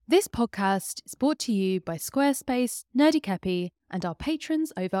This podcast is brought to you by Squarespace, Nerdy Kepi, and our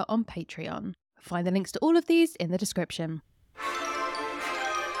patrons over on Patreon. Find the links to all of these in the description.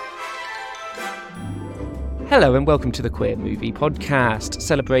 Hello and welcome to the Queer Movie Podcast,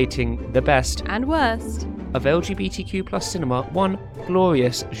 celebrating the best And worst. of LGBTQ plus cinema, one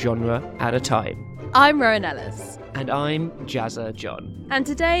glorious genre at a time. I'm Rowan Ellis. And I'm Jazza John. And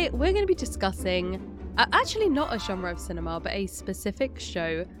today we're going to be discussing, actually not a genre of cinema, but a specific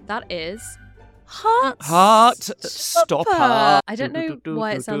show that is Heartstopper. I don't know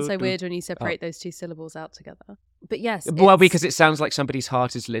why it sounds so weird when you separate those two syllables out together. But yes. Well, because it sounds like somebody's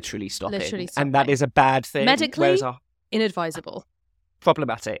heart is literally stopping. And that is a bad thing. Medically, inadvisable.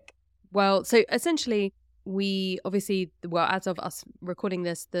 Problematic. Well, so essentially, as of us recording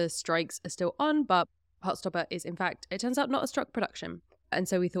this, the strikes are still on, but Heartstopper is, in fact, it turns out, not a struck production. And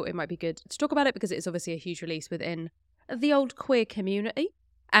so we thought it might be good to talk about it because it is obviously a huge release within the old queer community.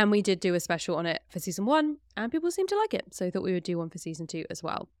 And we did do a special on it for season 1, and people seemed to like it. So I thought we would do one for season 2 as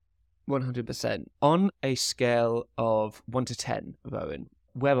well. 100%. On a scale of 1 to 10, Rowan,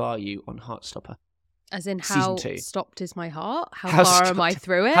 where are you on Heartstopper? As in, how stopped is my heart? How far stopped, am I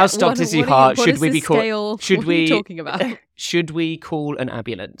through it? How stopped is your heart? What are you talking about? Should we call an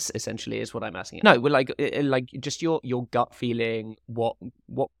ambulance? Essentially, is what I'm asking. No, we're like just your gut feeling. What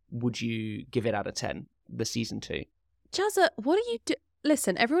would you give it out of 10? The season 2. Jazza, what are you do?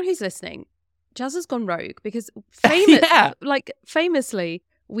 Listen, everyone who's listening, Jazza's gone rogue because famously,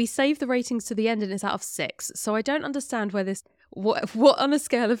 we save the ratings to the end and it's out of 6. So I don't understand where this. What on a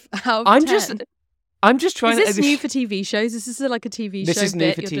scale of how? I'm just trying. Is this new for TV shows? Is this like a TV show? This is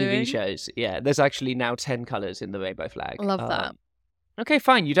new for TV doing? shows. Yeah, there's actually now 10 colours in the rainbow flag. I love that. Okay,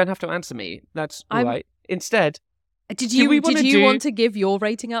 fine. You don't have to answer me. That's all right. Instead, did you want to give your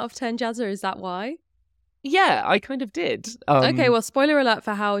rating out of 10, Jazza? Is that why? Yeah, I kind of did. Okay, well, spoiler alert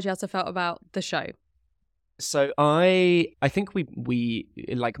for how Jazza felt about the show. So I think we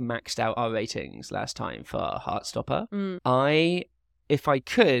like maxed out our ratings last time for Heartstopper. If I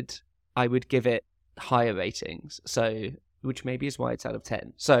could, I would give it higher ratings. So, which maybe is why it's out of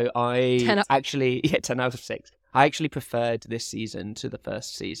 10. So 10 out of 6. I actually preferred this season to the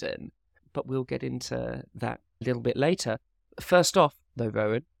first season, but we'll get into that a little bit later. First off, though,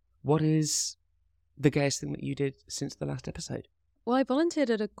 Rowan, what is the gayest thing that you did since the last episode? Well, I volunteered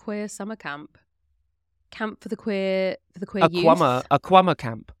at a queer summer camp for the queer youth. A Quama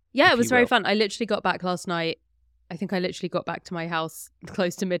camp. Yeah, it was very fun. I literally got back last night. I think I literally got back to my house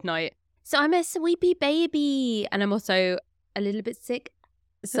close to midnight. So I'm a sleepy baby, and I'm also a little bit sick.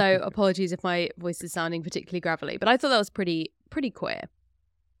 So apologies if my voice is sounding particularly gravelly, but I thought that was pretty queer.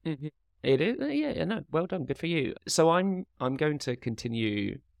 Mm-hmm. It is, yeah. No, well done, good for you. So I'm going to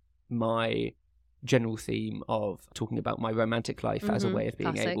continue my general theme of talking about my romantic life as a way of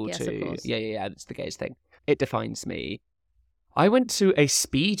being able to. Yeah, that's the gayest thing. It defines me. I went to a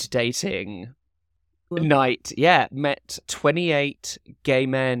speed dating night. Yeah, met 28 gay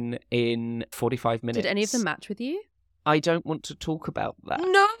men in 45 minutes. Did any of them match with you? I don't want to talk about that.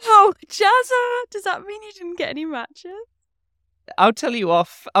 No, Jazza, does that mean you didn't get any matches? I'll tell you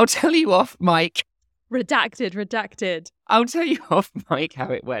off, Mike. Redacted. I'll tell you off, Mike, how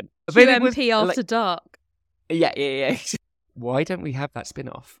it went. QMP after dark. Yeah. Why don't we have that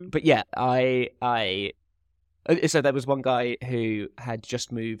spin-off? But yeah, so there was one guy who had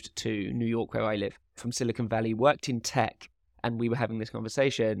just moved to New York, where I live, from Silicon Valley, worked in tech, and we were having this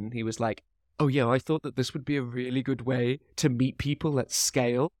conversation. He was like, "Oh yeah, I thought that this would be a really good way to meet people at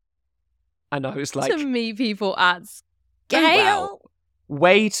scale." And I was like, to meet people at scale? Oh, wow.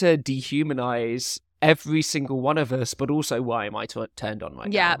 Way to dehumanize every single one of us, but also why am I turned on right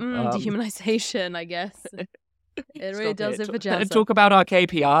now? Dehumanization, I guess. It really does it for Jazza. Talk about our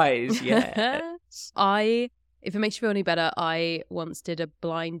KPIs, yeah. If it makes you feel any better, I once did a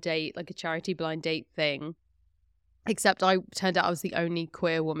blind date, like a charity blind date thing. Except I turned out I was the only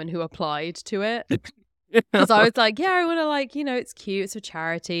queer woman who applied to it. Because I was like, yeah, I want to it's cute, it's a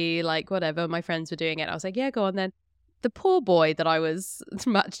charity, like whatever. My friends were doing it. I was like, yeah, go on then. The poor boy that I was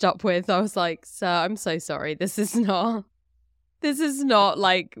matched up with, I was like, sir, I'm so sorry. This is not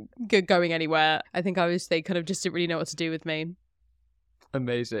like going anywhere. I think they kind of just didn't really know what to do with me.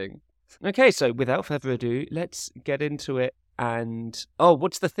 Amazing. Okay, so without further ado, let's get into it. And,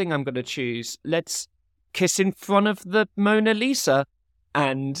 what's the thing I'm going to choose? Let's kiss in front of the Mona Lisa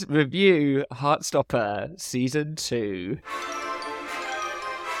and review Heartstopper Season 2.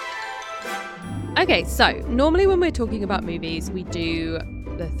 Okay, so normally when we're talking about movies, we do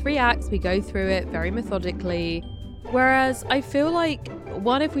the 3 acts, we go through it very methodically. Whereas I feel like,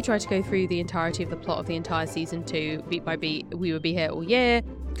 one, if we try to go through the entirety of the plot of the entire season 2, beat by beat, we would be here all year.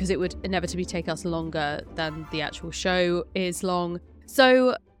 because it would inevitably take us longer than the actual show is long.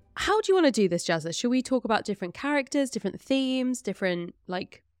 So how do you want to do this, Jazza? Should we talk about different characters, different themes, different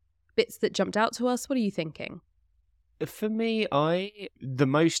like bits that jumped out to us? What are you thinking? For me,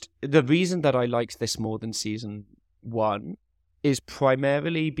 the reason that I liked this more than season 1 is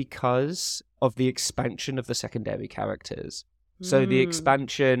primarily because of the expansion of the secondary characters. So the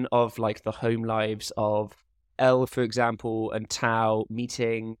expansion of like the home lives of Elle, for example, and Tao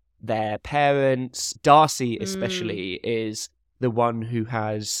meeting their parents. Darcy especially is the one who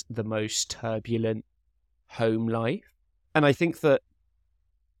has the most turbulent home life. And I think that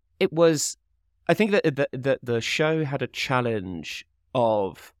the show had a challenge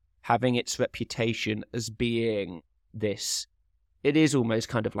of having its reputation as being this. It is almost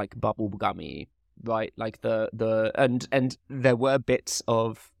kind of like bubblegummy, right? Like and there were bits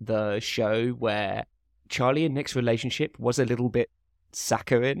of the show where Charlie and Nick's relationship was a little bit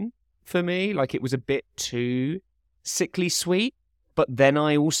saccharine for me. Like it was a bit too sickly sweet. But then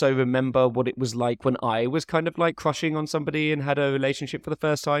I also remember what it was like when I was kind of like crushing on somebody and had a relationship for the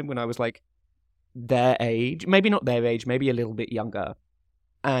first time, when I was like their age, maybe not their age, maybe a little bit younger.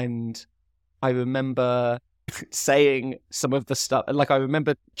 And I remember saying some of the stuff, like I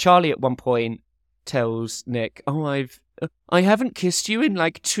remember Charlie at one point tells Nick, I haven't kissed you in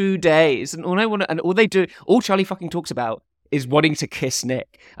like 2 days, and all Charlie fucking talks about is wanting to kiss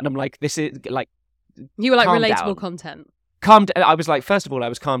Nick. And I'm like, this is like, you were like relatable down. Content. I was like, first of all, I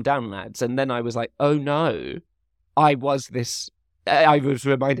was calm down, lads. And then I was like, oh no, I was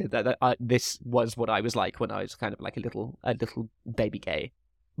reminded that this was what I was like when I was kind of like a little baby gay.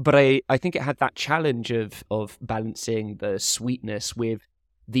 But I think it had that challenge of balancing the sweetness with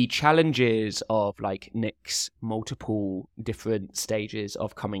the challenges of like Nick's multiple different stages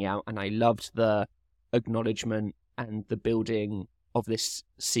of coming out. And I loved the acknowledgement and the building of this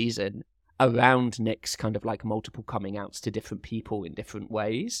season around Nick's kind of like multiple coming outs to different people in different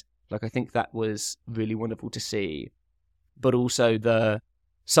ways. Like I think that was really wonderful to see. But also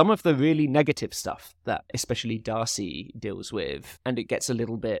some of the really negative stuff that especially Darcy deals with, and it gets a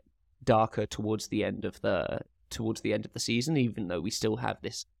little bit darker towards the end of the season, even though we still have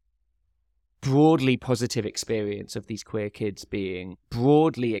this broadly positive experience of these queer kids being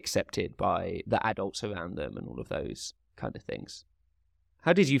broadly accepted by the adults around them and all of those kind of things.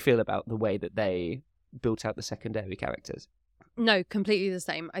 How did you feel about the way that they built out the secondary characters? No, completely the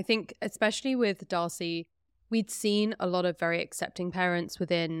same. I think especially with Darcy, we'd seen a lot of very accepting parents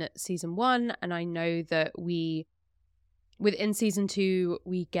within season 1, and I know that within season 2,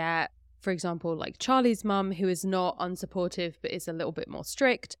 we get, for example, like Charlie's mum, who is not unsupportive, but is a little bit more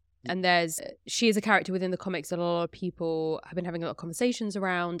strict. And she is a character within the comics that a lot of people have been having a lot of conversations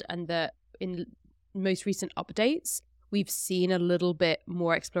around, and that in most recent updates, we've seen a little bit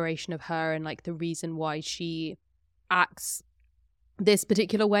more exploration of her and like the reason why she acts this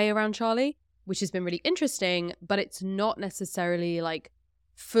particular way around Charlie, which has been really interesting, but it's not necessarily like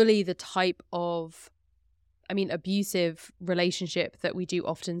fully the type of, abusive relationship that we do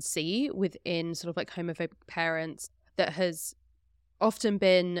often see within sort of like homophobic parents, that has often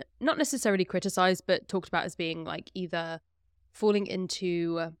been not necessarily criticized, but talked about as being like either falling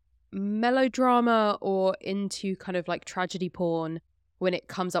into melodrama or into kind of like tragedy porn when it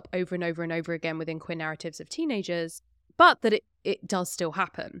comes up over and over and over again within queer narratives of teenagers, but that it does still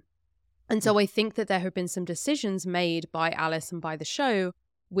happen. And so I think that there have been some decisions made by Alice and by the show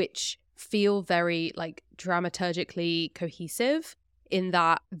which feel very like dramaturgically cohesive, in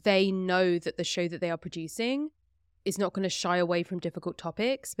that they know that the show that they are producing is not going to shy away from difficult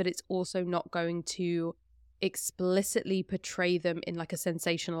topics, but it's also not going to explicitly portray them in like a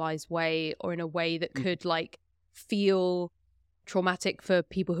sensationalized way or in a way that could like feel traumatic for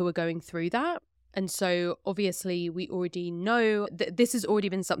people who are going through that. And so obviously we already know that this has already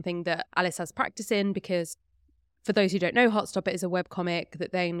been something that Alice has practice in, because for those who don't know, Heartstopper is a webcomic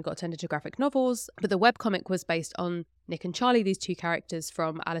that then got turned into graphic novels. But the webcomic was based on Nick and Charlie, these two characters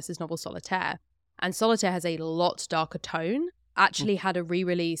from Alice's novel Solitaire. And Solitaire has a lot darker tone. Actually had a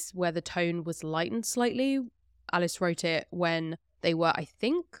re-release where the tone was lightened slightly. Alice wrote it when they were, I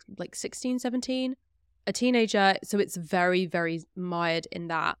think, like 16, 17, a teenager. So it's very, very mired in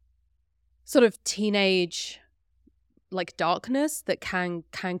that sort of teenage like darkness that can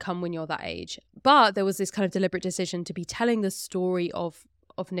come when you're that age. But there was this kind of deliberate decision to be telling the story of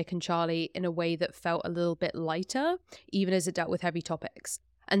Nick and Charlie in a way that felt a little bit lighter, even as it dealt with heavy topics.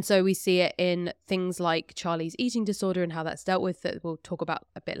 And so we see it in things like Charlie's eating disorder and how that's dealt with, that we'll talk about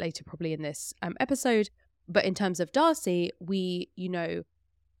a bit later probably in this episode. But in terms of Darcy, we,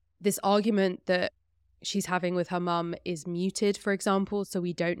 this argument that she's having with her mum is muted, for example, so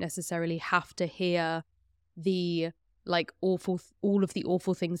we don't necessarily have to hear the like all of the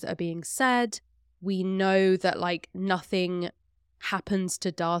awful things that are being said. We know that like nothing happens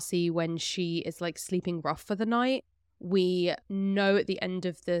to Darcy when she is like sleeping rough for the night. We know at the end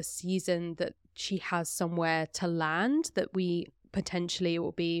of the season that she has somewhere to land, that we potentially, it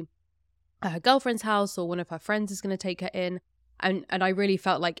will be at her girlfriend's house or one of her friends is going to take her in. And I really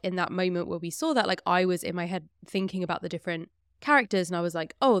felt like in that moment where we saw that, like I was in my head thinking about the different characters, and I was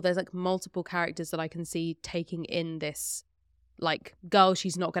like, oh, there's like multiple characters that I can see taking in this like girl.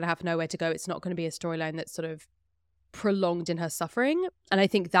 She's not going to have nowhere to go. It's not going to be a storyline that's sort of prolonged in her suffering. And I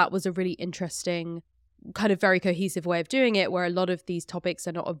think that was a really interesting kind of very cohesive way of doing it, where a lot of these topics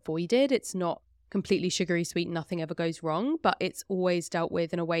are not avoided. It's not completely sugary sweet, nothing ever goes wrong, but it's always dealt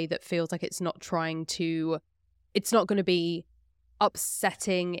with in a way that feels like it's not going to be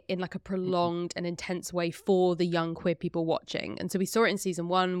upsetting in like a prolonged and intense way for the young queer people watching. And so we saw it in season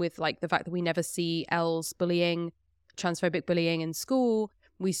 1 with like the fact that we never see Elle's bullying, transphobic bullying in school.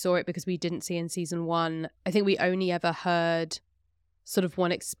 We saw it because we didn't see in season 1. I think we only ever heard sort of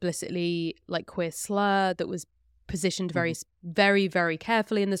one explicitly like queer slur that was positioned very, very, very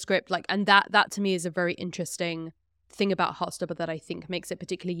carefully in the script. Like, and that to me is a very interesting thing about Heartstopper that I think makes it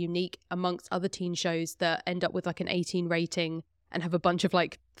particularly unique amongst other teen shows that end up with like an 18 rating and have a bunch of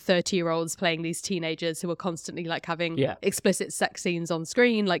like 30-year-olds playing these teenagers who are constantly like having explicit sex scenes on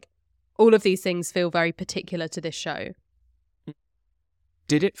screen. Like all of these things feel very particular to this show.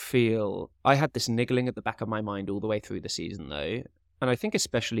 Did it feel... I had this niggling at the back of my mind all the way through the season though. And I think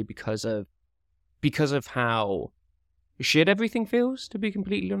especially because of how shit everything feels, to be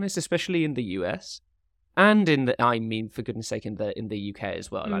completely honest, especially in the US. And for goodness sake, in the UK as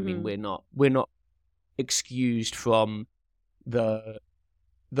well. I mean, we're not excused from the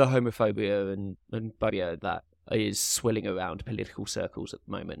homophobia and barrier that is swirling around political circles at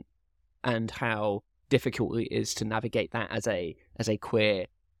the moment, and how difficult it is to navigate that as a queer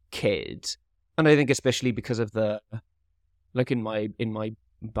kid. And I think especially because of the, like in my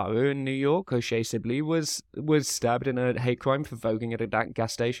borough in New York, O'Shea Sibley was stabbed in a hate crime for voguing at a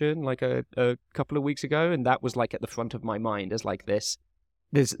gas station like a couple of weeks ago, and that was like at the front of my mind as like this.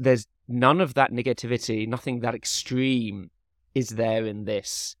 There's none of that negativity, nothing that extreme is there in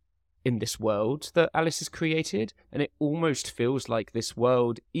this world that Alice has created, and it almost feels like this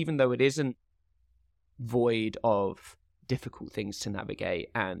world, even though it isn't void of difficult things to navigate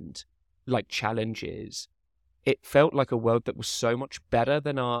and like challenges, it felt like a world that was so much better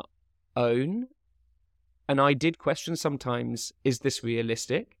than our own. And I did question sometimes, is this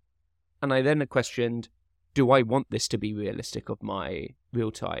realistic? And I then questioned, do I want this to be realistic of my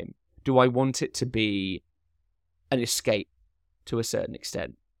real time? Do I want it to be an escape to a certain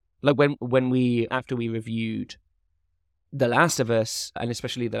extent? Like when after we reviewed The Last of Us, and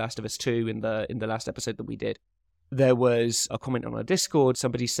especially The Last of Us 2 in the last episode that we did, there was a comment on our Discord.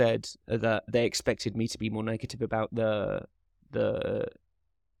 Somebody said that they expected me to be more negative about the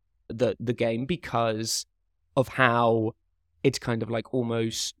game because of how it's kind of like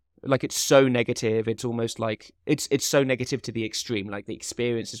almost like it's so negative. It's almost like it's so negative to the extreme. Like the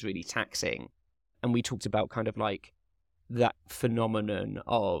experience is really taxing. And we talked about kind of like that phenomenon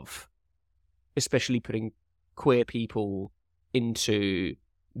of especially putting queer people into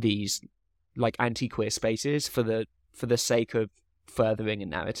these like anti-queer spaces for the sake of furthering a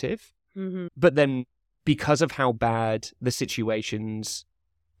narrative. Mm-hmm. But then because of how bad the situations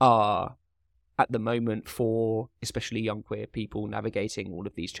are at the moment for especially young queer people navigating all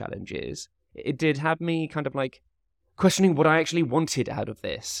of these challenges, it did have me kind of like questioning what I actually wanted out of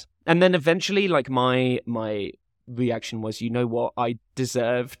this. And then eventually like my reaction was, you know what, I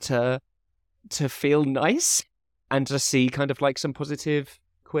deserve to feel nice and to see kind of like some positive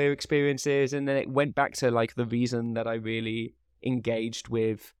queer experiences. And then it went back to like the reason that I really engaged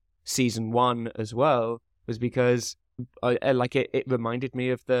with season 1 as well was because it reminded me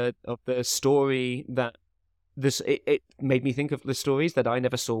of the story that it made me think of the stories that I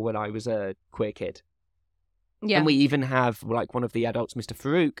never saw when I was a queer kid. Yeah. And we even have like one of the adults, Mr.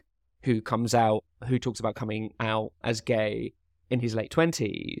 Farouk, who talks about coming out as gay in his late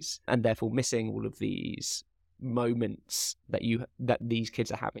 20s and therefore missing all of these moments that these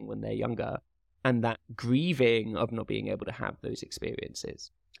kids are having when they're younger, and that grieving of not being able to have those experiences.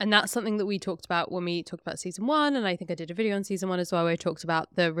 And that's something that we talked about when we talked about season 1, and I think I did a video on season 1 as well where I talked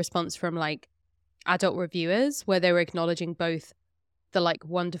about the response from like adult reviewers where they were acknowledging both the like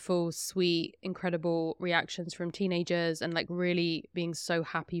wonderful, sweet, incredible reactions from teenagers and like really being so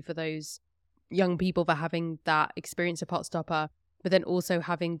happy for those young people for having that experience of Heartstopper, but then also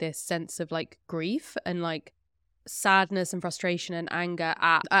having this sense of like grief and like sadness and frustration and anger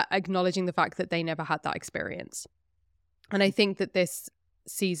at acknowledging the fact that they never had that experience. And I think that this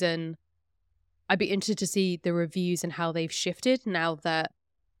season, I'd be interested to see the reviews and how they've shifted now that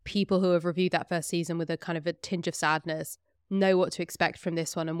people who have reviewed that first season with a kind of a tinge of sadness know what to expect from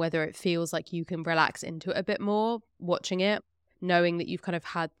this one, and whether it feels like you can relax into it a bit more watching it, knowing that you've kind of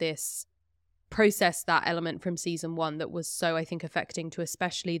had this process, that element from season 1 that was so, I think, affecting to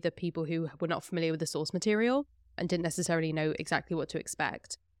especially the people who were not familiar with the source material and didn't necessarily know exactly what to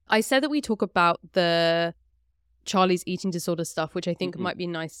expect. I said that we talk about the Charlie's eating disorder stuff, which I think might be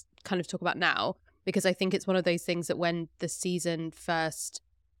nice kind of talk about now, because I think it's one of those things that when the season first,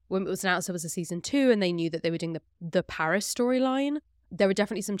 when it was announced there was a season 2 and they knew that they were doing the Paris storyline, there were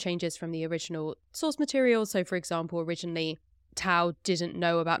definitely some changes from the original source material. So for example, originally Tao didn't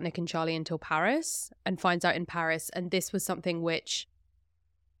know about Nick and Charlie until Paris and finds out in Paris, and this was something which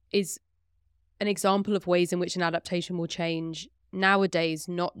is an example of ways in which an adaptation will change nowadays,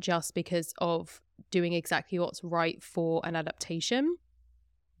 not just because of doing exactly what's right for an adaptation,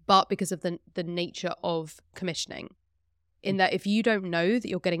 but because of the nature of commissioning. In that if you don't know that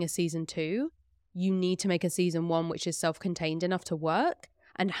you're getting a season 2, you need to make a season 1 which is self-contained enough to work,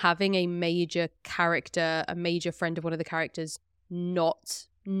 and having a major character, a major friend of one of the characters not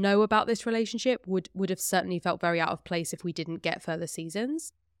know about this relationship would have certainly felt very out of place if we didn't get further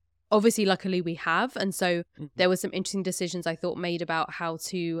seasons. Obviously, luckily we have, and so there were some interesting decisions I thought made about how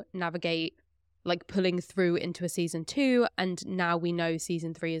to navigate like pulling through into a season 2, and now we know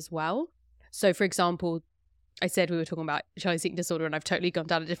season 3 as well. So for example, I said we were talking about Charlie's eating disorder and I've totally gone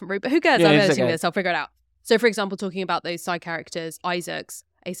down a different route, but who cares? Yeah, I'm it's editing okay. this, I'll figure it out. So for example, talking about those side characters, Isaac's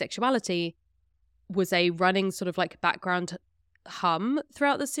asexuality was a running sort of like background hum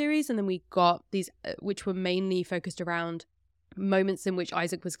throughout the series, and then we got these which were mainly focused around moments in which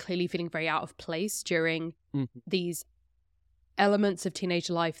Isaac was clearly feeling very out of place during these elements of teenage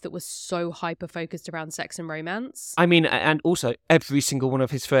life that was so hyper focused around sex and romance. I mean, and also every single one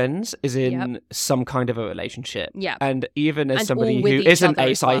of his friends is in some kind of a relationship. Yeah. And even as And somebody all with who each isn't other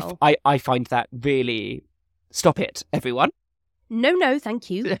ace, as well. I find that really... Stop it, everyone. No, thank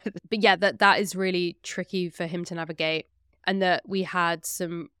you. But yeah, that is really tricky for him to navigate, and that we have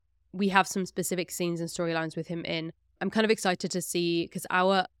some specific scenes and storylines with him in. I'm kind of excited to see, because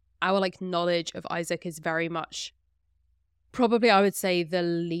our like knowledge of Isaac is very much probably, I would say, the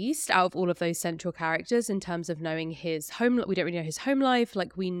least out of all of those central characters in terms of knowing his home. We don't really know his home life.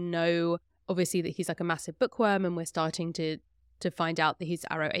 Like, we know obviously that he's like a massive bookworm, and we're starting to find out that he's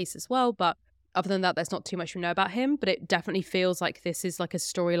Arrow Ace as well, but other than that, there's not too much we know about him. But it definitely feels like this is like a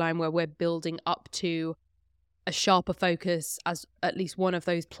storyline where we're building up to a sharper focus as at least one of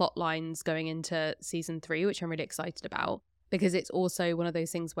those plot lines going into season 3, which I'm really excited about, because it's also one of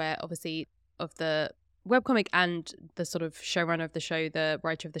those things where obviously of the webcomic and the sort of showrunner of the show, the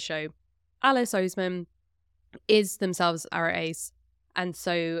writer of the show, Alice Oseman, is themselves Arrow Ace. And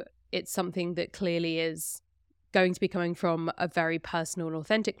so it's something that clearly is going to be coming from a very personal and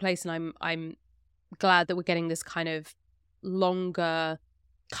authentic place. And I'm glad that we're getting this kind of longer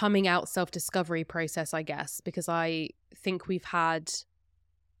coming out self-discovery process, I guess, because I think we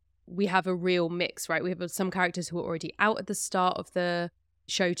have a real mix, right? We have some characters who are already out at the start of the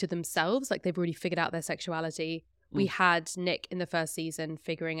show to themselves, like they've already figured out their sexuality. We had Nick in the first season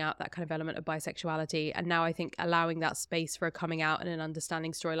figuring out that kind of element of bisexuality, and now I think allowing that space for a coming out and an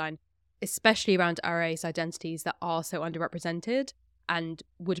understanding storyline, especially around Arrow Ace identities that are so underrepresented and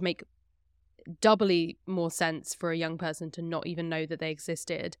would make doubly more sense for a young person to not even know that they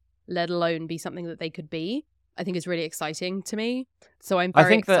existed, let alone be something that they could be, I think is really exciting to me. So I'm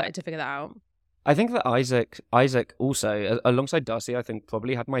very excited to figure that out. I think that Isaac also, alongside Darcy, I think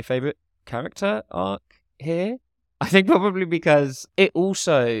probably had my favourite character arc here. I think probably because of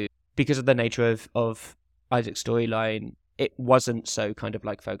the nature of Isaac's storyline, it wasn't so kind of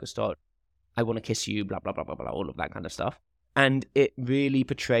like focused on, I want to kiss you, blah, blah, blah, blah, blah, all of that kind of stuff. And it really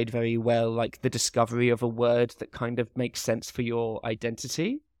portrayed very well like the discovery of a word that kind of makes sense for your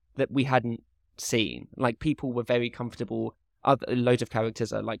identity that we hadn't seen. Like, people were very comfortable. Loads of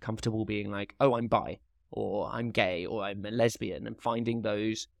characters are like comfortable being like, oh, I'm bi, or I'm gay, or I'm a lesbian, and finding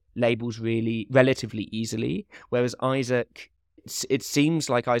those labels really relatively easily. Whereas Isaac, it seems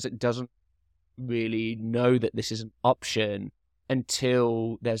like Isaac doesn't really know that this is an option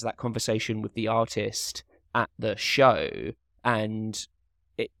until there's that conversation with the artist at the show, and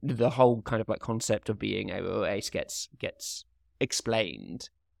the whole kind of like concept of being Arrow Ace gets explained.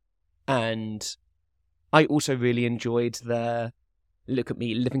 And I also really enjoyed look at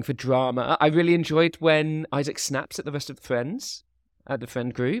me living for drama. I really enjoyed when Isaac snaps at the rest of the friends. at the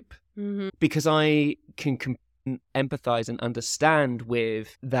friend group Mm-hmm. because I can empathize and understand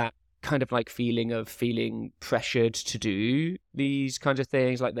with that kind of like feeling of feeling pressured to do these kinds of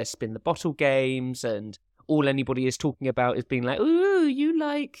things, like their spin the bottle games, and all anybody is talking about is being like, ooh, you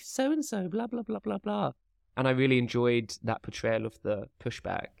like so and so, blah blah blah blah blah. And I really enjoyed that portrayal of the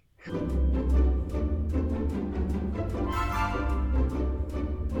pushback.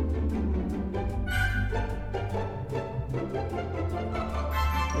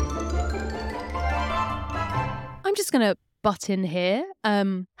 I'm just going to butt in here.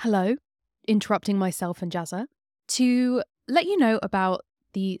 Hello, interrupting myself and Jazza to let you know about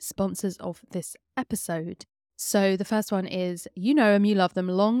the sponsors of this episode. So the first one is, you know them, you love them,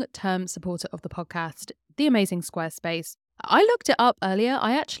 long-term supporter of the podcast, the amazing Squarespace. I looked it up earlier.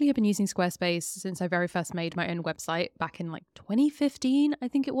 I actually have been using Squarespace since I very first made my own website back in like 2015, I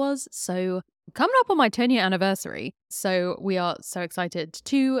think it was. So coming up on my 10-year anniversary. So we are so excited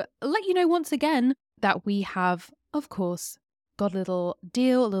to let you know once again that we have, of course, got a little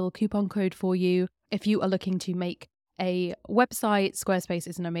deal, a little coupon code for you. If you are looking to make a website, Squarespace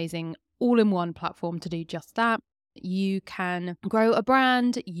is an amazing all-in-one platform to do just that. You can grow a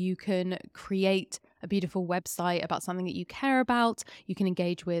brand, you can create a beautiful website about something that you care about, you can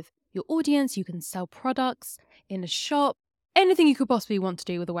engage with your audience, you can sell products in a shop. Anything you could possibly want to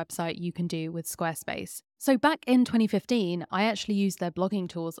do with a website, you can do with Squarespace. So back in 2015, I actually used their blogging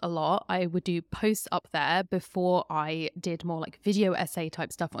tools a lot. I would do posts up there before I did more like video essay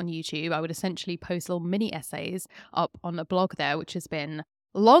type stuff on YouTube. I would essentially post little mini essays up on a blog there, which has been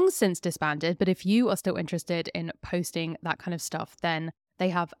long since disbanded. But if you are still interested in posting that kind of stuff, then they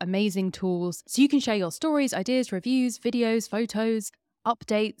have amazing tools. So you can share your stories, ideas, reviews, videos, photos,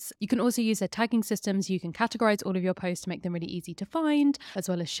 updates. You can also use their tagging systems. You can categorize all of your posts to make them really easy to find, as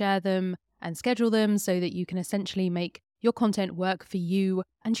well as share them and schedule them so that you can essentially make your content work for you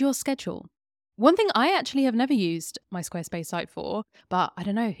and your schedule. One thing I actually have never used my Squarespace site for, but I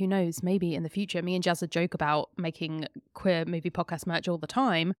don't know, who knows, maybe in the future. Me and Jazza joke about making queer movie podcast merch all the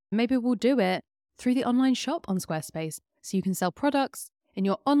time. Maybe we'll do it through the online shop on Squarespace so you can sell products in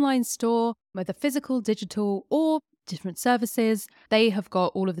your online store, whether physical, digital, or different services. They have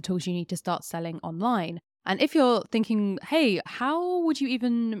got all of the tools you need to start selling online. And if you're thinking, hey, how would you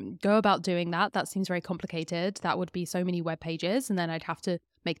even go about doing that? That seems very complicated. That would be so many web pages, and then I'd have to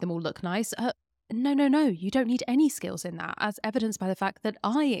make them all look nice. No. You don't need any skills in that, as evidenced by the fact that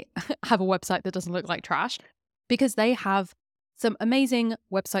I have a website that doesn't look like trash, because they have some amazing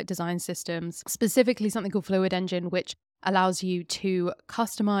website design systems, specifically something called Fluid Engine, which allows you to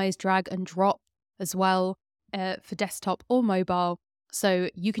customize, drag and drop as well for desktop or mobile. So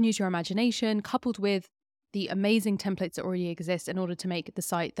you can use your imagination coupled with the amazing templates that already exist in order to make the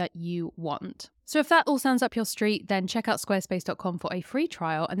site that you want. So if that all sounds up your street, then check out squarespace.com for a free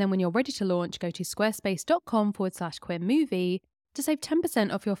trial. And then when you're ready to launch, go to squarespace.com/queermovie to save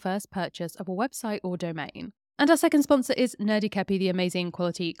 10% off your first purchase of a website or domain. And our second sponsor is Nerdy Kepi, the amazing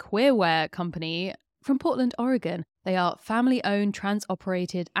quality queerwear company from Portland, Oregon. They are family-owned,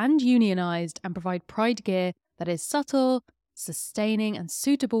 trans-operated, and unionized, and provide pride gear that is subtle, sustaining, and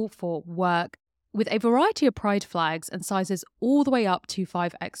suitable for work, with a variety of pride flags and sizes all the way up to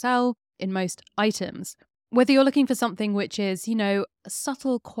 5XL in most items. Whether you're looking for something which is, a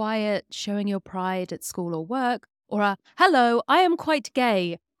subtle, quiet, showing your pride at school or work, or a, hello, I am quite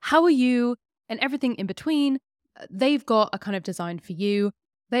gay, how are you, and everything in between, they've got a kind of design for you.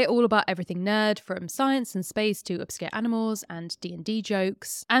 They're all about everything nerd, from science and space to obscure animals and D&D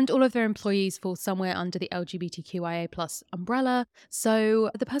jokes. And all of their employees fall somewhere under the LGBTQIA+ umbrella. So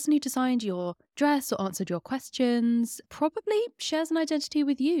the person who designed your dress or answered your questions probably shares an identity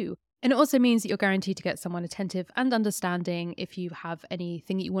with you. And it also means that you're guaranteed to get someone attentive and understanding if you have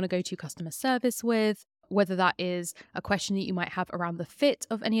anything that you want to go to customer service with, whether that is a question that you might have around the fit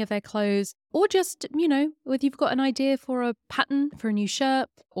of any of their clothes, or just, whether you've got an idea for a pattern for a new shirt,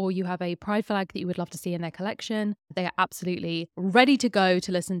 or you have a pride flag that you would love to see in their collection. They are absolutely ready to go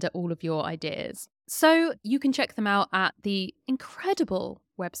to listen to all of your ideas. So you can check them out at the incredible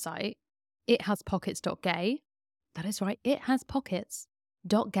website, ithaspockets.gay. That is right,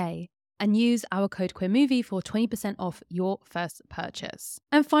 ithaspockets.gay. And use our code QueerMovie for 20% off your first purchase.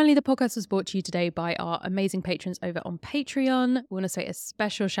 And finally, the podcast was brought to you today by our amazing patrons over on Patreon. We want to say a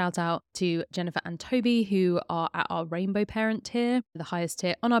special shout out to Jennifer and Toby, who are at our Rainbow Parent tier, the highest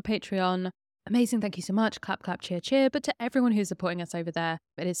tier on our Patreon. Amazing, thank you so much. Clap, clap, cheer, cheer. But to everyone who's supporting us over there,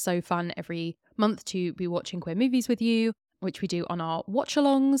 it is so fun every month to be watching queer movies with you, which we do on our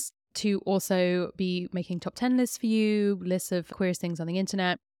watch-alongs, to also be making top 10 lists for you, lists of queerest things on the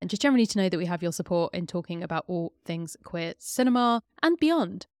internet. and just generally to know that we have your support in talking about all things queer cinema and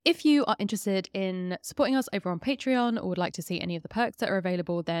beyond. If you are interested in supporting us over on Patreon or would like to see any of the perks that are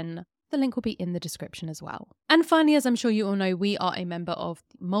available, then the link will be in the description as well. And finally, as I'm sure you all know, we are a member of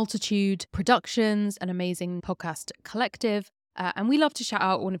Multitude Productions, an amazing podcast collective. And we love to shout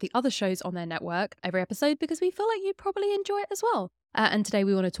out one of the other shows on their network every episode because we feel like you'd probably enjoy it as well. And today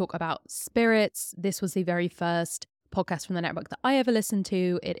we want to talk about Spirits. This was the very first podcast from the network that I ever listened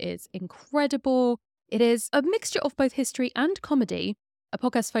to. It is incredible. It is a mixture of both history and comedy, a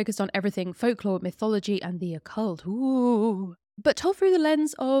podcast focused on everything folklore, mythology, and the occult. Ooh. But told through the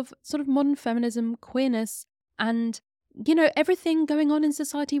lens of sort of modern feminism, queerness, and, you know, everything going on in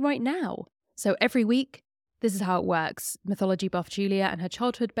society right now. So every week, this is how it works. Mythology buff Julia and her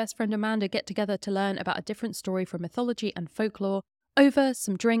childhood best friend Amanda get together to learn about a different story from mythology and folklore over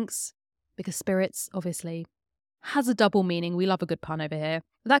some drinks, because spirits, obviously, has a double meaning. We love a good pun over here.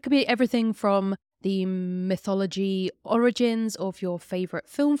 That could be everything from the mythology origins of your favourite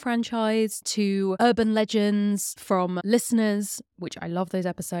film franchise to urban legends from listeners, which I love those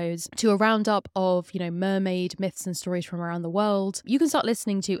episodes, to a roundup of, you know, mermaid myths and stories from around the world. You can start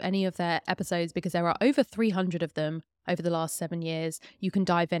listening to any of their episodes because there are over 300 of them over the last 7 years. You can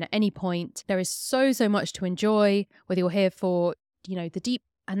dive in at any point. There is so much to enjoy, whether you're here for, you know, the deep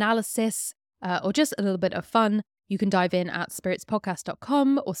analysis or just a little bit of fun. You can dive in at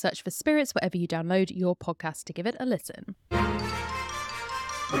spiritspodcast.com or search for Spirits wherever you download your podcast to give it a listen.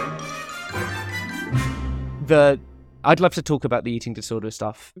 I'd love to talk about the eating disorder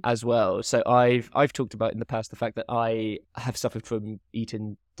stuff as well. So I've talked about in the past the fact that I have suffered from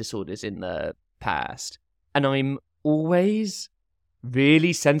eating disorders in the past, and I'm always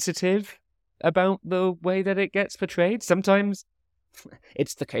really sensitive about the way that it gets portrayed. Sometimes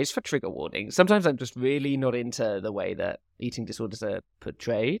it's the case for trigger warnings. Sometimes I'm just really not into the way that eating disorders are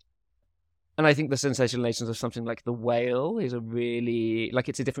portrayed. And I think the sensationalizations of something like The Whale is a really, like,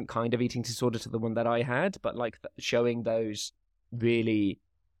 it's a different kind of eating disorder to the one that I had, but like showing those really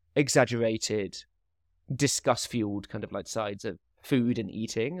exaggerated, disgust-fueled kind of like sides of food and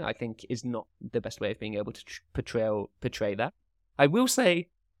eating, I think is not the best way of being able to portray that. I will say,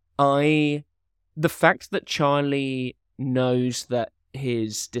 the fact that Charlie knows that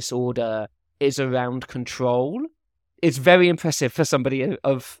his disorder is around control is very impressive for somebody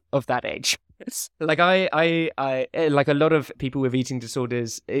of that age. Like I like a lot of people with eating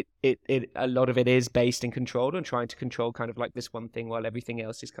disorders, it a lot of it is based in control and trying to control kind of like this one thing while everything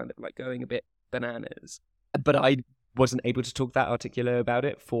else is kind of like going a bit bananas. But I wasn't able to talk that articulate about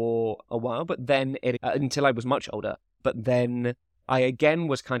it for a while, but then until I was much older. But then I again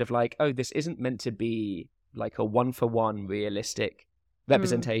was kind of like, oh, this isn't meant to be like a one-for-one realistic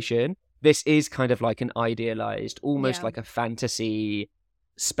representation. This is kind of like an idealized, almost like a fantasy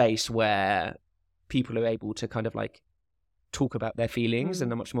space where people are able to kind of like talk about their feelings in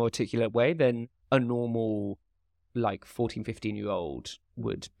a much more articulate way than a normal like 14, 15-year-old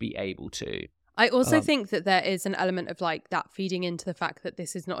would be able to. I also think that there is an element of like that feeding into the fact that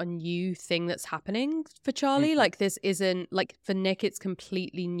this is not a new thing that's happening for Charlie. Like this isn't, like for Nick, it's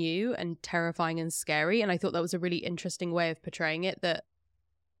completely new and terrifying and scary. And I thought that was a really interesting way of portraying it, that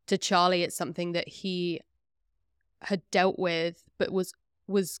to Charlie, it's something that he had dealt with, but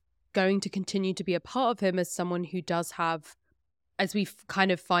was going to continue to be a part of him as someone who does have, as we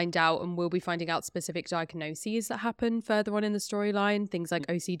kind of find out and will be finding out, specific diagnoses that happen further on in the storyline, things like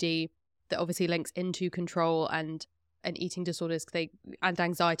OCD, that obviously links into control and eating disorders and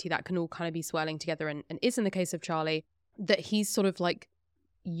anxiety that can all kind of be swirling together and is in the case of Charlie, that he's sort of like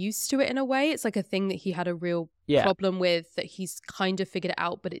used to it in a way. It's like a thing that he had a real problem with, that he's kind of figured it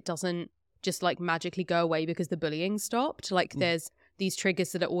out, but it doesn't just like magically go away because the bullying stopped. Like there's these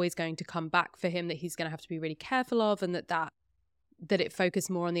triggers that are always going to come back for him that he's going to have to be really careful of, and that it focused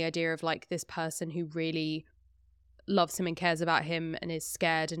more on the idea of like this person who really loves him and cares about him and is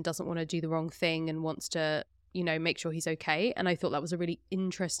scared and doesn't want to do the wrong thing and wants to, you know, make sure he's okay. And I thought that was a really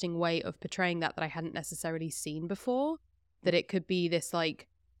interesting way of portraying that I hadn't necessarily seen before, that it could be this like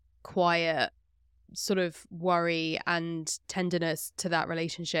quiet sort of worry and tenderness to that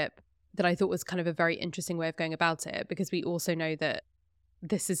relationship, that I thought was kind of a very interesting way of going about it, because we also know that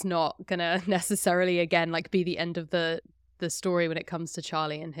this is not gonna necessarily again like be the end of the story when it comes to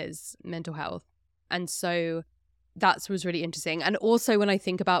Charlie and his mental health. And so that was really interesting. And also when I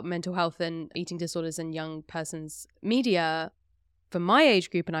think about mental health and eating disorders in young persons media, for my age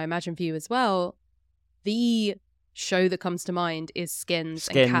group, and I imagine for you as well, the show that comes to mind is Skins.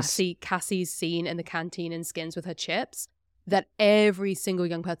 And Cassie's scene in the canteen in Skins with her chips, that every single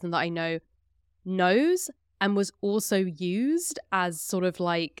young person that I know knows and was also used as sort of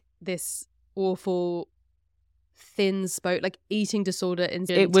like this awful thin spoke, like eating disorder in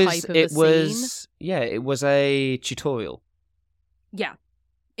type of a scene. Yeah, it was a tutorial. Yeah,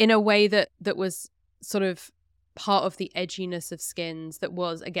 in a way that was sort of part of the edginess of Skins, that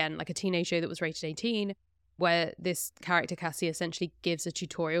was, again, like a teenage show that was rated 18, where this character Cassie essentially gives a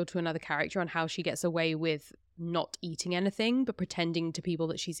tutorial to another character on how she gets away with not eating anything but pretending to people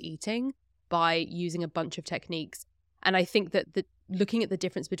that she's eating by using a bunch of techniques. And I think that looking at the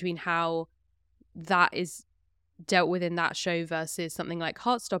difference between how that is dealt with in that show versus something like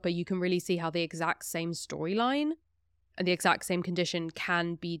Heartstopper, you can really see how the exact same storyline and the exact same condition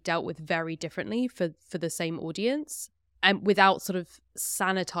can be dealt with very differently for the same audience, and without sort of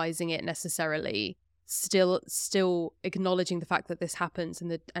sanitizing it necessarily, still acknowledging the fact that this happens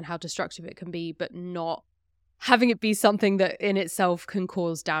and how destructive it can be, but not having it be something that in itself can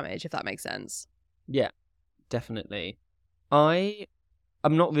cause damage, if that makes sense. Yeah, definitely. I'm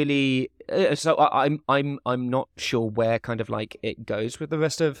not really I'm not sure where kind of like it goes with the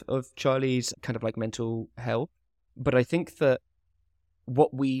rest of Charlie's kind of like mental health, but I think that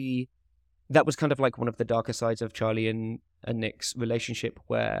that was kind of like one of the darker sides of Charlie and Nick's relationship,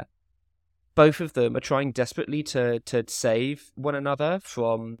 where both of them are trying desperately to save one another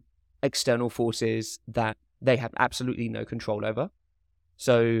from external forces that they have absolutely no control over.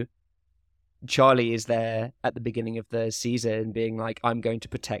 So Charlie is there at the beginning of the season being like, I'm going to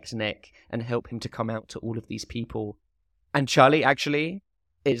protect Nick and help him to come out to all of these people. And Charlie actually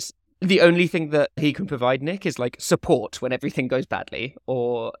is the only thing that he can provide Nick is like support when everything goes badly,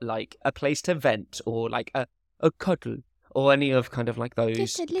 or like a place to vent, or like a cuddle, or any of kind of like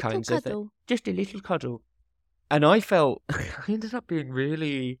those kinds of things. Just a little cuddle. And I felt I ended up being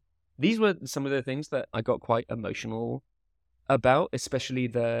really... These were some of the things that I got quite emotional about, especially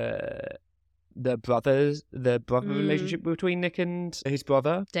the brother relationship between Nick and his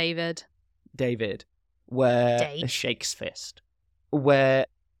brother David, where Shakes Fist, where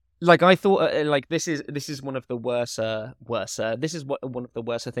like I thought like this is one of the worser this is one of the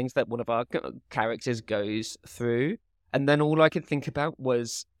worser things that one of our characters goes through, and then all I could think about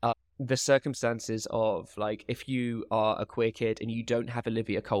was the circumstances of like, if you are a queer kid and you don't have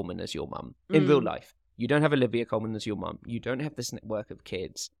Olivia Colman as your mum in real life, you don't have Olivia Colman as your mum, you don't have this network of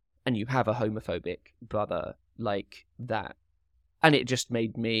kids, and you have a homophobic brother like that. And it just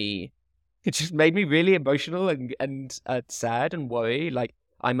made me really emotional and sad and worry. Like,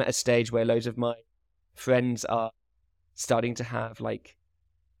 I'm at a stage where loads of my friends are starting to have like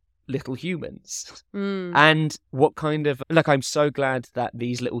little humans. And what kind of, like, I'm so glad that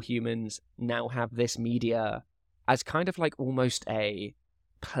these little humans now have this media as kind of like almost a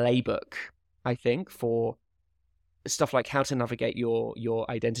playbook, I think, for stuff like how to navigate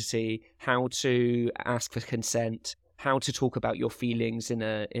your identity, how to ask for consent, how to talk about your feelings in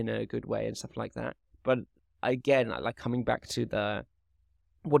a good way and stuff like that. But again, like coming back to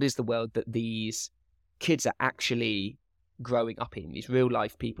what is the world that these kids are actually growing up in, these real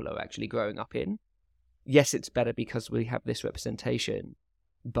life people are actually growing up in. Yes, it's better because we have this representation,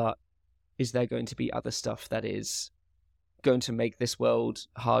 but is there going to be other stuff that is going to make this world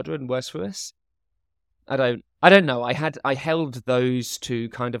harder and worse for us? I don't know. I held those two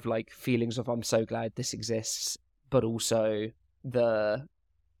kind of like feelings of, I'm so glad this exists, but also the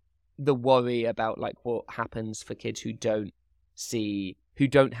worry about like what happens for kids who don't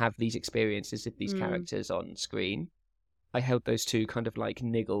have these experiences of these characters on screen. I held those two kind of like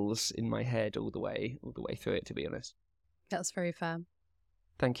niggles in my head all the way through it, to be honest. That's very fair.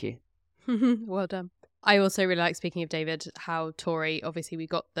 Thank you. Well done. I also really like, speaking of David, how Tori, obviously we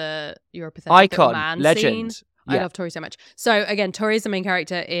got the "you're a pathetic icon, man" legend. scene. Yeah. I love Tori so much. So again, Tori is the main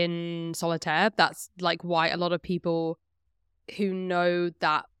character in Solitaire. That's like why a lot of people who know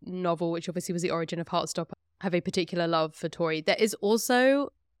that novel, which obviously was the origin of Heartstopper, have a particular love for Tori. There is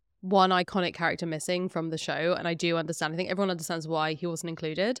also one iconic character missing from the show, and I do understand. I think everyone understands why he wasn't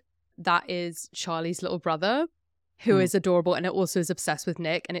included. That is Charlie's little brother, who is adorable, and it also is obsessed with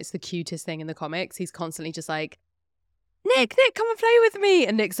Nick, and it's the cutest thing in the comics. He's constantly just like, Nick, come and play with me.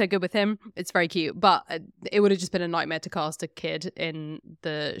 And Nick's so good with him. It's very cute. But it would have just been a nightmare to cast a kid in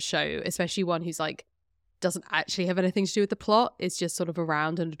the show, especially one who's like, doesn't actually have anything to do with the plot. It's just sort of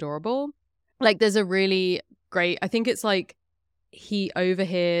around and adorable. Like, there's a really great, I think it's like, he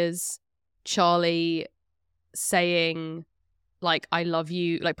overhears Charlie saying, like, I love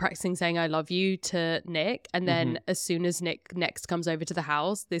you, like practicing saying I love you to Nick. And then as soon as Nick next comes over to the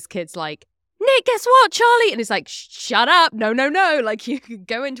house, this kid's like, Nick, guess what, Charlie? And it's like, shut up. No. Like, you could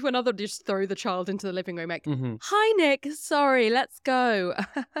go into another, just throw the child into the living room. Like, hi, Nick. Sorry, let's go.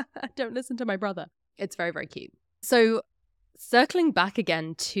 Don't listen to my brother. It's very, very cute. So circling back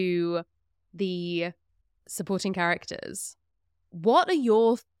again to the supporting characters, what are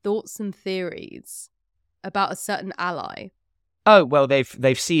your thoughts and theories about a certain ally? Oh, well,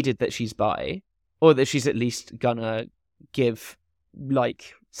 they've seeded that she's bi, or that she's at least gonna give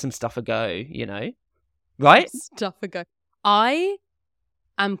like some stuff a go, you know? Right? Stuff a go. I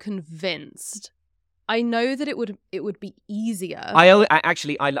am convinced. I know that it would be easier.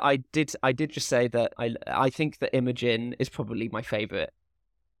 I did just say that I think that Imogen is probably my favorite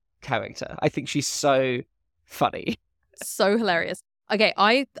character. I think she's so funny. So hilarious. Okay,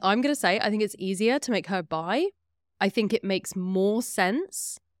 I'm gonna say I think it's easier to make her bi. I think it makes more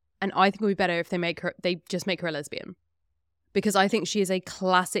sense, and I think it would be better if they just make her a lesbian, because I think she is a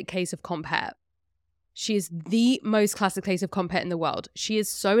classic case of comp het. She is the most classic case of comp het in the world. She is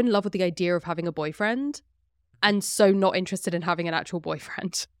so in love with the idea of having a boyfriend, and so not interested in having an actual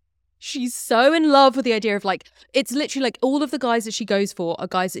boyfriend. She's so in love with the idea of like, it's literally like all of the guys that she goes for are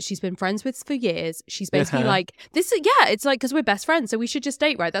guys that she's been friends with for years. She's basically like, it's like, because we're best friends, so we should just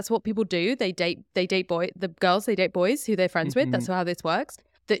date, right? That's what people do. They date the girls, they date boys who they're friends with. That's how this works.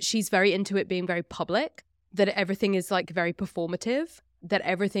 That she's very into it being very public, that everything is like very performative, that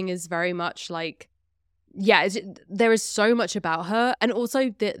everything is very much like, there is so much about her. And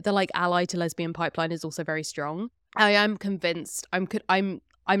also the like ally to lesbian pipeline is also very strong. I am convinced, I'm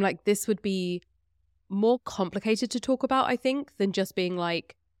like, this would be more complicated to talk about, I think, than just being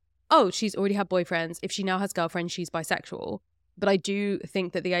like, oh, she's already had boyfriends. If she now has girlfriends, she's bisexual. But I do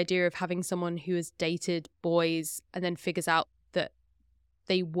think that the idea of having someone who has dated boys and then figures out that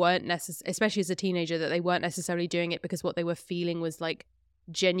they weren't especially as a teenager, that they weren't necessarily doing it because what they were feeling was like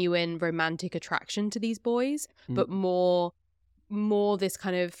genuine romantic attraction to these boys, but more this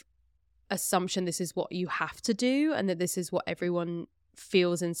kind of assumption this is what you have to do, and that this is what everyone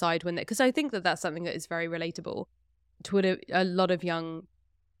feels inside when they, because I think that that's something that is very relatable to a lot of young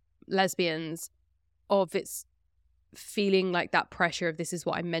lesbians, of it's feeling like that pressure of this is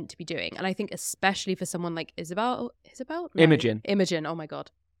what I'm meant to be doing. And I think especially for someone like Imogen, oh my god,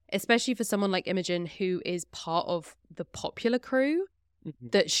 especially for someone like Imogen, who is part of the popular crew,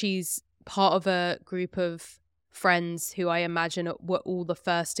 that she's part of a group of friends who I imagine were all the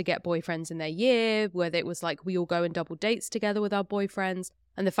first to get boyfriends in their year, where it was like we all go on double dates together with our boyfriends.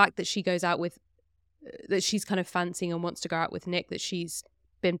 And the fact that she goes out with, that she's kind of fancying and wants to go out with Nick, that she's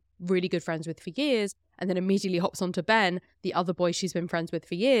been really good friends with for years, and then immediately hops onto Ben, the other boy she's been friends with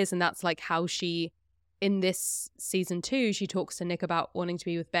for years. And that's like how she, in this season 2, she talks to Nick about wanting to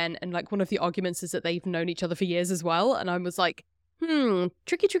be with Ben, and like one of the arguments is that they've known each other for years as well. And I was like,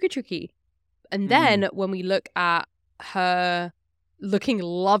 tricky. And then when we look at her looking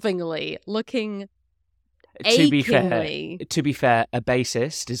lovingly, looking achingly. To be fair, a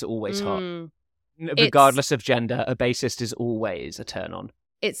bassist is always hot. Regardless of gender, a bassist is always a turn on.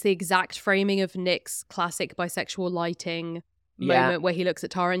 It's the exact framing of Nick's classic bisexual lighting moment where he looks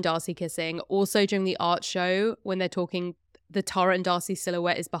at Tara and Darcy kissing. Also during the art show, when they're talking, the Tara and Darcy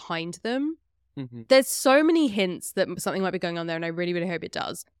silhouette is behind them. There's so many hints that something might be going on there, and I really, really hope it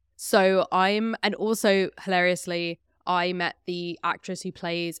does. So and also hilariously, I met the actress who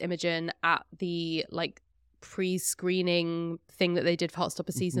plays Imogen at the like pre-screening thing that they did for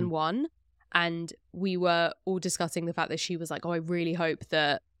Heartstopper season 1. And we were all discussing the fact that she was like, oh, I really hope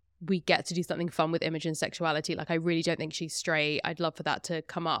that we get to do something fun with Imogen's sexuality. Like, I really don't think she's straight. I'd love for that to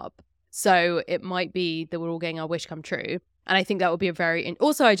come up. So it might be that we're all getting our wish come true. And I think that would be a very...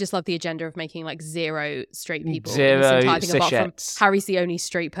 Also, I just love the agenda of making like 0 straight people. Zero apart from cishettes. Harry's the only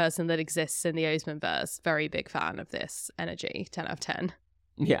straight person that exists in the Osman-verse. Very big fan of this energy. 10 out of 10.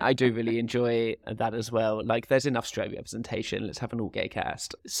 Yeah, I do really enjoy that as well. Like, there's enough straight representation. Let's have an all-gay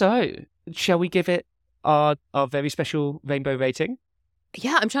cast. So, shall we give it our very special rainbow rating?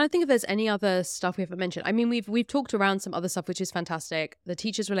 Yeah, I'm trying to think if there's any other stuff we haven't mentioned. I mean, we've talked around some other stuff, which is fantastic. The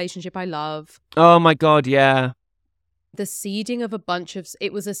teacher's relationship, I love. Oh my god, yeah. The seeding of a bunch of...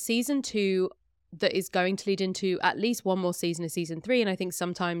 It was a season 2 that is going to lead into at least one more season of season 3. And I think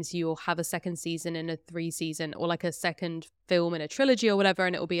sometimes you'll have a second season in a 3 season, or like a second film in a trilogy or whatever,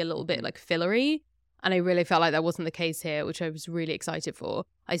 and it'll be a little bit like fillery. And I really felt like that wasn't the case here, which I was really excited for.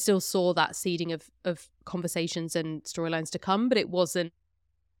 I still saw that seeding of conversations and storylines to come, but it wasn't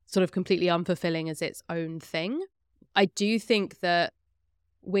sort of completely unfulfilling as its own thing. I do think that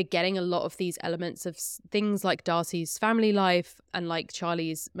we're getting a lot of these elements of things like Darcy's family life and like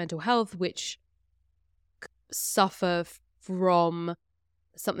Charlie's mental health, which suffer from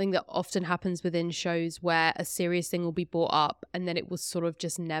something that often happens within shows where a serious thing will be brought up and then it will sort of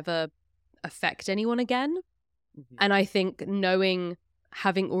just never affect anyone again. And I think knowing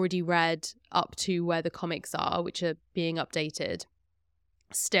having already read up to where the comics are, which are being updated,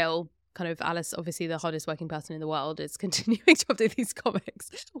 still kind of Alice, obviously the hardest working person in the world, is continuing to update these comics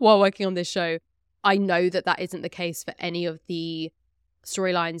while working on this show. I know that isn't the case for any of the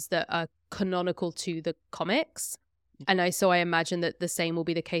storylines that are canonical to the comics. And I imagine that the same will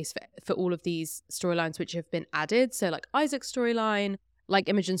be the case for all of these storylines which have been added. So like Isaac's storyline, like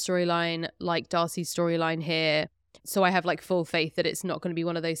Imogen's storyline, like Darcy's storyline here. So I have like full faith that it's not going to be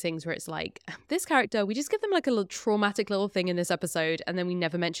one of those things where it's like, this character, we just give them like a little traumatic little thing in this episode and then we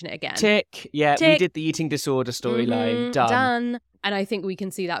never mention it again. Tick. Yeah, Tick. We did the eating disorder storyline. Done. And I think we can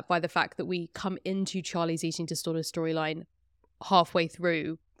see that by the fact that we come into Charlie's eating disorder storyline halfway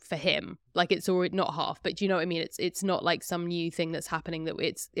through for him. Like it's already not half, but do you know what I mean? It's not like some new thing that's happening that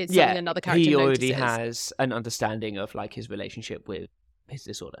it's something another character he already notices. has an understanding of like his relationship with his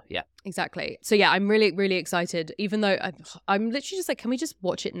disorder. Yeah, exactly. So yeah, I'm really, really excited, even though I'm literally just like, can we just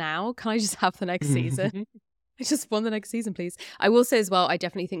watch it now? Can I just have the next season? I just want the next season, please. I will say as well, I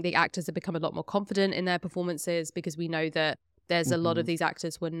definitely think the actors have become a lot more confident in their performances, because we know that there's a lot of these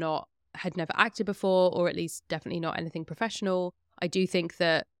actors had never acted before, or at least definitely not anything professional. I do think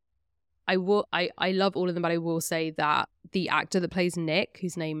that I love all of them, but I will say that the actor that plays Nick,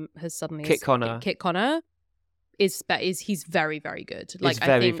 whose name has suddenly Kit Connor, he's very, very good. Like, it's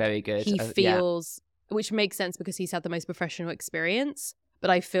very, very good. He feels, which makes sense because he's had the most professional experience. But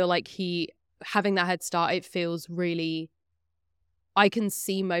I feel like having that head start, it feels really. I can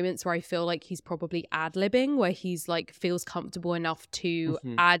see moments where I feel like he's probably ad-libbing, where he's like feels comfortable enough to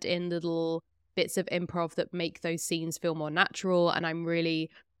add in little bits of improv that make those scenes feel more natural. And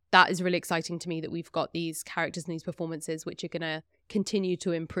that is really exciting to me, that we've got these characters and these performances which are going to continue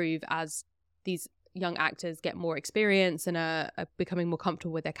to improve as these young actors get more experience and are becoming more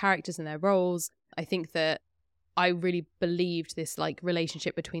comfortable with their characters and their roles. I think that I really believed this like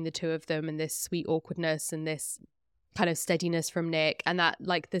relationship between the two of them, and this sweet awkwardness and this kind of steadiness from Nick, and that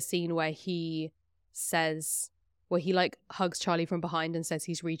like the scene where he like hugs Charlie from behind and says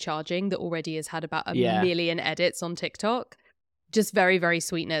he's recharging, that already has had about a million edits on TikTok. Just very, very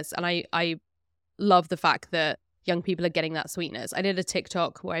sweetness. And I love the fact that young people are getting that sweetness. I did a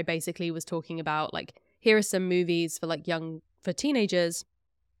TikTok where I basically was talking about like, here are some movies for teenagers.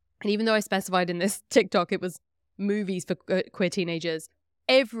 And even though I specified in this TikTok it was movies for queer teenagers,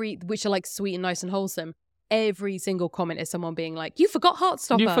 which are like sweet and nice and wholesome, every single comment is someone being like, you forgot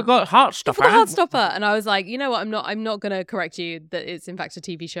Heartstopper. You forgot Heartstopper. And I was like, you know what? I'm not going to correct you that it's in fact a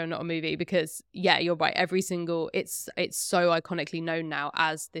TV show, not a movie, because yeah, you're right. Every single, it's so iconically known now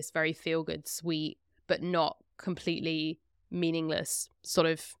as this very feel good, sweet, but not completely meaningless sort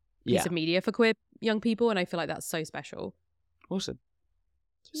of piece of media for queer young people. And I feel like that's so special. Awesome.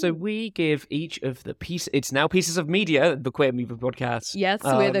 So we give each of the it's now Pieces of Media, the Queer Movie Podcast. Yes,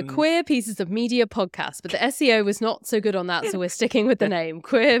 we're the Queer Pieces of Media Podcast, but the SEO was not so good on that, so we're sticking with the name,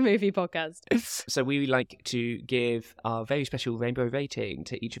 Queer Movie Podcast. So we like to give our very special rainbow rating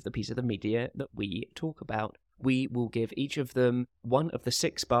to each of the pieces of media that we talk about. We will give each of them one of the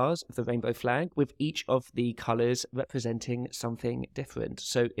 6 bars of the rainbow flag, with each of the colours representing something different.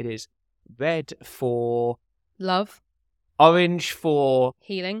 So it is red for love, orange for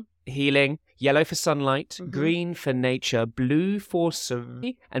healing, yellow for sunlight, green for nature, blue for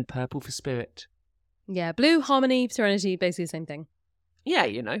serenity, and purple for spirit. Yeah, blue, harmony, serenity, basically the same thing. Yeah,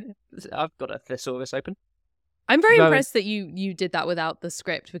 I've got a thesaurus open. I'm very impressed that you did that without the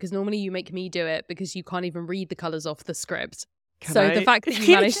script, because normally you make me do it because you can't even read the colours off the script. The fact that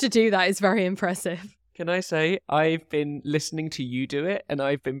you managed to do that is very impressive. Can I say, I've been listening to you do it, and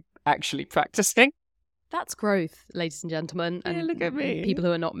I've been actually practicing. That's growth, ladies and gentlemen. And look at me. People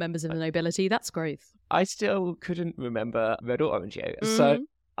who are not members of the nobility, that's growth. I still couldn't remember red or orange yet. So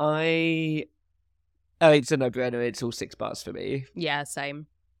it's a no-brainer. It's all 6 bars for me. Yeah, same.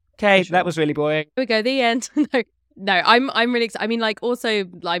 Okay, that was really boring. Here we go, the end. No, I'm really excited. I mean, like, also,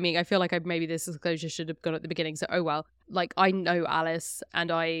 I feel like maybe this disclosure should have gone at the beginning. So, oh well. Like, I know Alice, and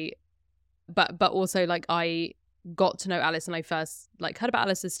but also, like, I got to know Alice, and I first like heard about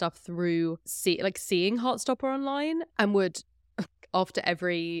Alice's stuff through seeing Heartstopper online, and would on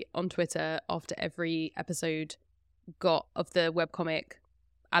Twitter after every episode of the webcomic,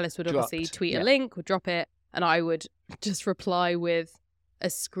 Alice would obviously tweet a link, would drop it, and I would just reply with a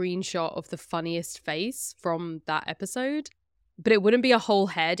screenshot of the funniest face from that episode. But it wouldn't be a whole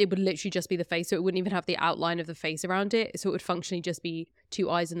head, it would literally just be the face, so it wouldn't even have the outline of the face around it, so it would functionally just be 2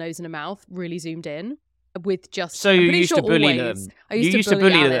 eyes, a nose, and a mouth really zoomed in. With just, so you used to bully them. I used to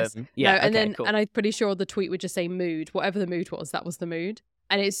bully Alice. them. Yeah, no, and I'm pretty sure the tweet would just say mood. Whatever the mood was, that was the mood.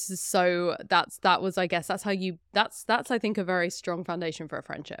 And it's so that's I think a very strong foundation for a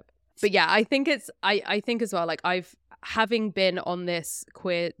friendship. But yeah, I think I think as well, like having been on this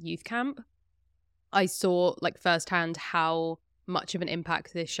queer youth camp, I saw like firsthand how much of an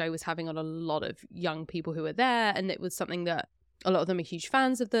impact this show was having on a lot of young people who were there. And it was something that a lot of them are huge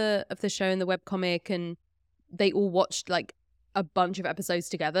fans of the show and the webcomic, and they all watched like a bunch of episodes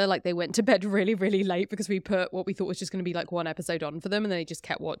together. Like they went to bed really, really late because we put what we thought was just going to be like one episode on for them, and they just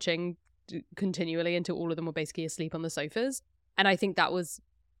kept watching continually until all of them were basically asleep on the sofas. And I think that was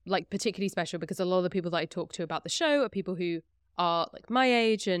like particularly special because a lot of the people that I talk to about the show are people who are like my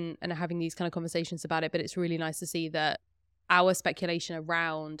age and are having these kind of conversations about it. But it's really nice to see that our speculation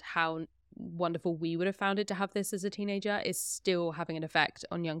around how wonderful we would have found it to have this as a teenager is still having an effect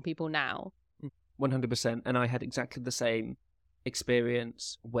on young people now. 100%. And I had exactly the same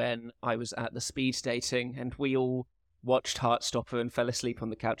experience when I was at the speed dating and we all watched Heartstopper and fell asleep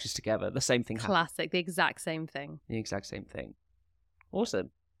on the couches together. The same thing happened. Classic. The exact same thing. The exact same thing. Awesome.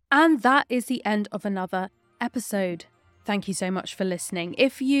 And that is the end of another episode. Thank you so much for listening.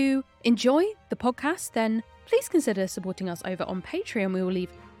 If you enjoy the podcast, then please consider supporting us over on Patreon. We will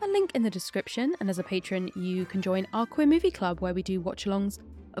leave a link in the description. And as a patron, you can join our Queer Movie Club, where we do watch-alongs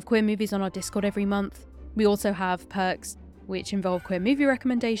of queer movies on our Discord every month. We also have perks which involve queer movie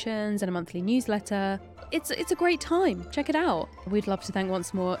recommendations and a monthly newsletter. It's a great time. Check it out. We'd love to thank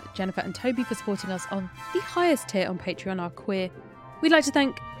once more Jennifer and Toby for supporting us on the highest tier on Patreon, our queer. We'd like to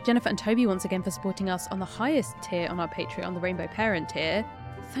thank Jennifer and Toby once again for supporting us on the highest tier on our Patreon, the Rainbow Parent tier.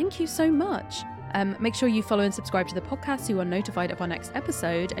 Thank you so much. Make sure you follow and subscribe to the podcast so you are notified of our next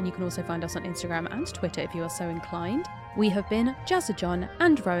episode, and you can also find us on Instagram and Twitter if you are so inclined. We have been Jazza John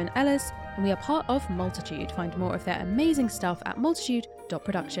and Rowan Ellis, and we are part of Multitude. Find more of their amazing stuff at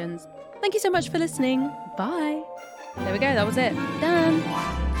multitude.productions. Thank you so much for listening. Bye. There we go. That was it.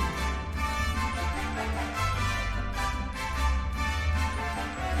 Done.